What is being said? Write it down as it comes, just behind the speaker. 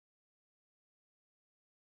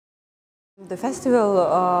The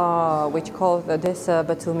festival, which called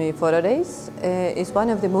OdessaBatumi Photo Days, is one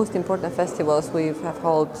of the most important festivals we have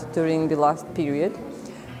held during the last period.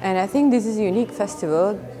 And I think this is a unique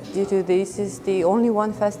festival due to this is the only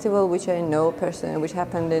one festival which I know personally, which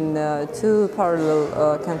happened in two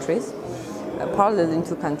parallel countries, in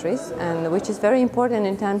two countries, and which is very important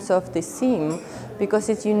in terms of the theme, because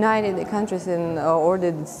it united the countries in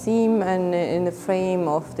order the theme and in the frame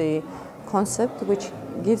of the concept, which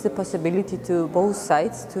gives the possibility to both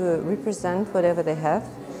sides to represent whatever they have.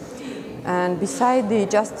 And beside the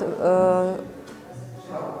just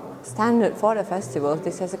standard photo festival,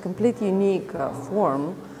 this has a completely unique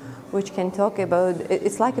form, which can talk about,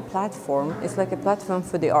 it's like a platform. It's like a platform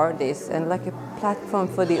for the artists and like a platform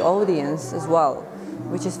for the audience as well,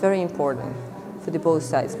 which is very important for the both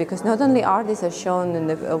sides, because not only artists are shown in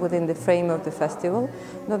within the frame of the festival,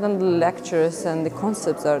 not only lectures and the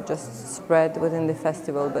concepts are just spread within the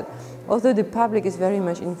festival, but also the public is very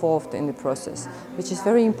much involved in the process, which is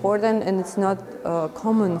very important, and it's not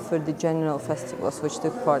common for the general festivals which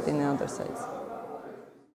took part in the other sides.